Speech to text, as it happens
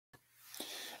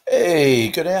Hey,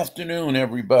 good afternoon,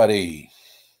 everybody.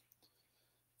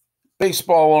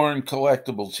 Baseball Orange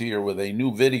Collectibles here with a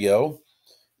new video,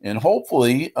 and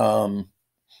hopefully, I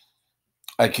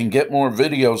can get more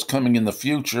videos coming in the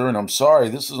future. And I'm sorry,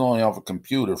 this is only off a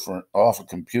computer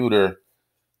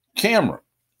camera,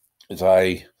 as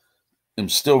I am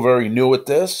still very new at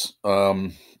this.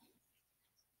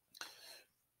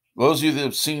 Those of you that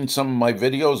have seen some of my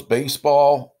videos,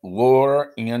 baseball,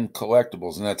 lore, and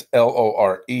collectibles, and that's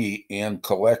LORE and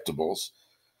collectibles.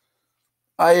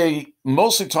 I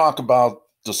mostly talk about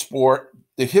the sport,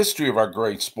 the history of our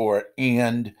great sport,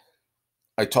 and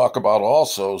I talk about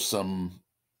also some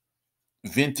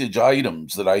vintage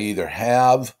items that I either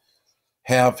have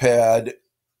had,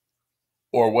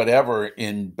 or whatever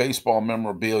in baseball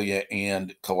memorabilia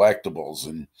and collectibles.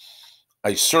 And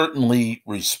I certainly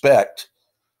respect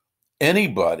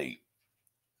anybody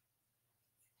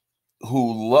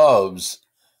who loves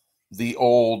the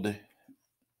old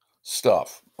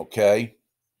stuff, okay?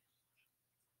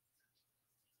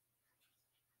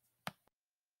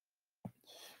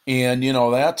 And,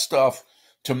 that stuff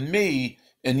to me,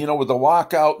 and, with the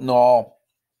lockout and all,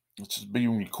 which is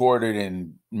being recorded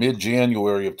in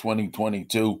mid-January of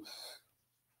 2022,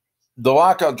 the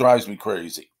lockout drives me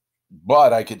crazy.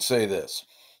 But I could say this.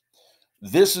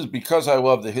 This is because I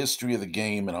love the history of the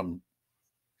game, and I'm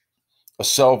a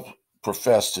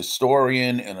self-professed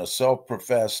historian and a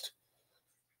self-professed,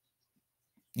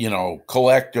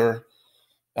 collector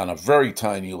on a very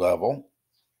tiny level.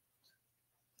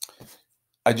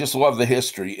 I just love the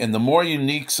history. And the more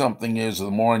unique something is, the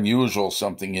more unusual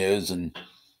something is. And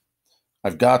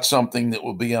I've got something that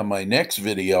will be on my next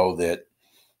video that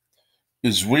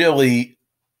is really,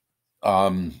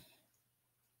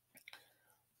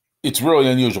 it's really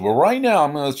unusual. But right now,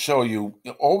 I'm going to show you,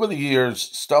 over the years,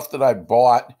 stuff that I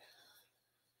bought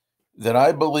that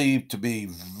I believe to be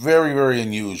very, very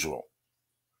unusual.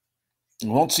 You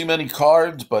won't see many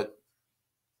cards, but,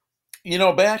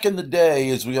 back in the day,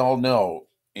 as we all know,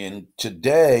 and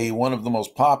today, one of the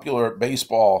most popular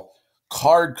baseball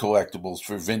card collectibles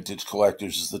for vintage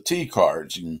collectors is the T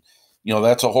cards. And,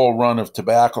 that's a whole run of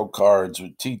tobacco cards,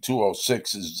 with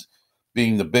T206s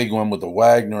being the big one with the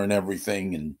Wagner and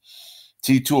everything, and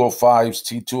T205s,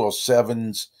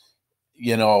 T207s,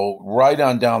 right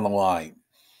on down the line.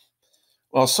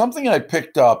 Well, something I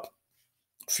picked up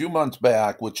a few months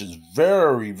back, which is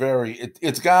very, very,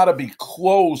 it's got to be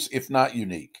close, if not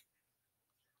unique.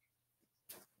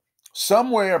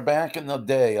 Somewhere back in the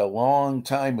day, a long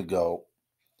time ago,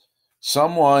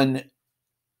 someone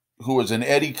who was an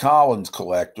Eddie Collins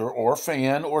collector or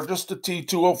fan or just a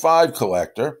T205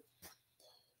 collector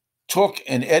took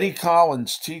an Eddie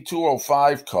Collins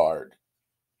T205 card.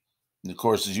 And of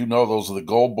course, as you know, those are the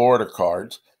gold border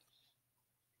cards.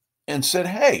 And said,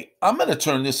 hey, I'm going to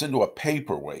turn this into a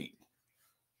paperweight.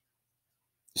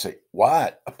 You say,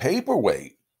 what? A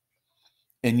paperweight?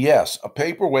 And yes, a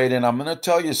paperweight. And I'm going to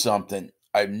tell you something.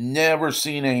 I've never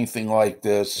seen anything like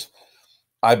this.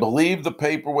 I believe the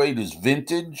paperweight is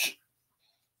vintage.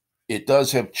 It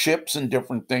does have chips and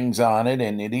different things on it.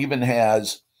 And it even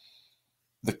has,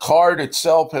 the card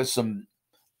itself has some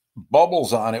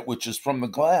bubbles on it, which is from the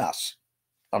glass,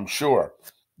 I'm sure.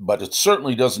 But it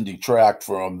certainly doesn't detract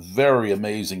from a very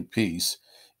amazing piece,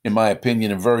 in my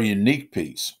opinion, a very unique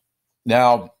piece.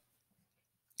 Now,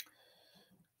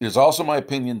 it is also my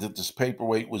opinion that this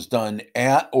paperweight was done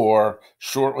at or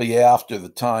shortly after the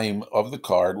time of the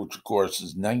card, which of course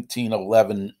is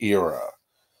 1911 era.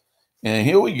 And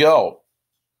here we go.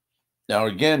 Now,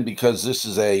 again, because this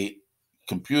is a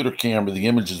computer camera, the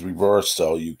image is reversed,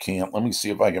 so you can't. Let me see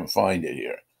if I can find it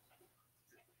here.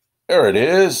 There it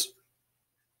is.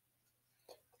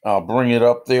 I'll bring it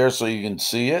up there so you can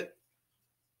see it.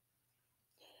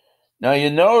 Now,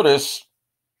 you notice,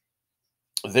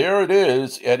 there it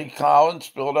is, Eddie Collins,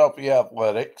 Philadelphia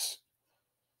Athletics,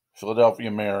 Philadelphia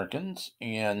Americans,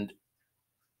 and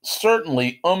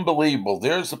certainly unbelievable.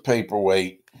 There's the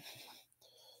paperweight.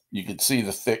 You can see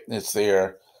the thickness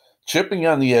there, chipping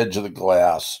on the edge of the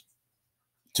glass.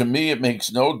 To me, it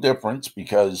makes no difference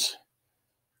because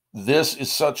this is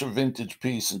such a vintage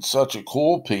piece and such a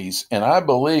cool piece. And I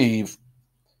believe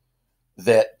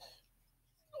that,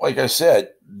 like I said,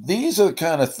 these are the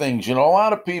kind of things, a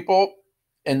lot of people,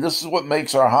 and this is what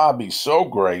makes our hobby so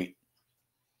great,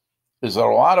 is that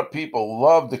a lot of people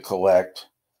love to collect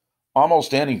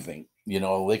almost anything.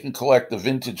 They can collect the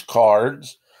vintage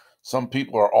cards. Some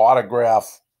people are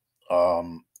autograph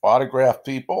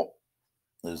people.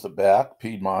 There's the back,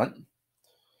 Piedmont.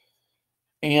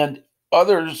 And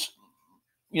others,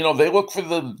 they look for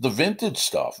the vintage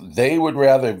stuff. They would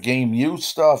rather game used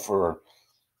stuff, or,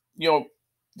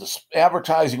 this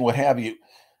advertising, what have you.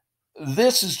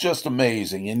 This is just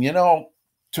amazing. And,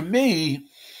 to me,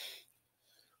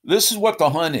 this is what the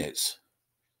hunt is.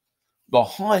 The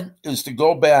hunt is to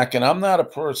go back, and I'm not a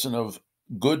person of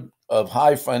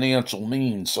high financial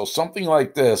means. So something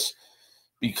like this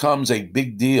becomes a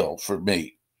big deal for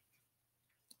me.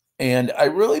 And I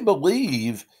really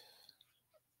believe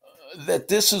that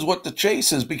this is what the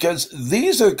chase is, because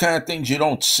these are the kind of things you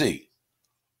don't see.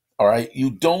 All right. You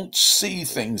don't see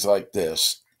things like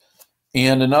this.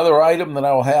 And another item that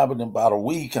I'll have in about a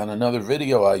week on another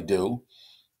video I do,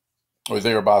 or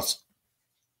thereabouts,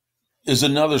 is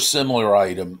another similar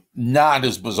item, not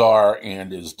as bizarre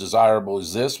and as desirable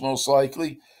as this, most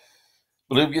likely,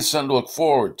 but it'll get something to look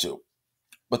forward to.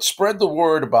 But spread the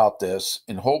word about this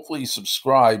and hopefully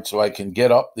subscribe so I can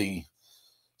get up the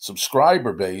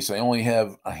subscriber base. I only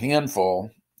have a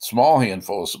small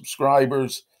handful of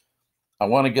subscribers. I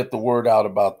want to get the word out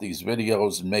about these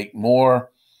videos and make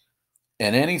more.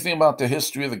 And anything about the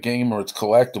history of the game or its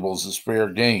collectibles is fair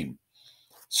game.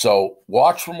 So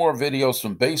watch for more videos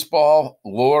from baseball,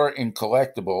 lore, and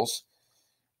collectibles.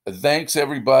 Thanks,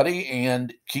 everybody,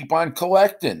 and keep on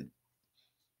collecting.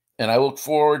 And I look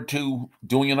forward to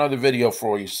doing another video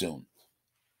for you soon.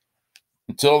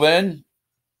 Until then,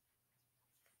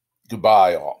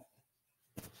 goodbye, all.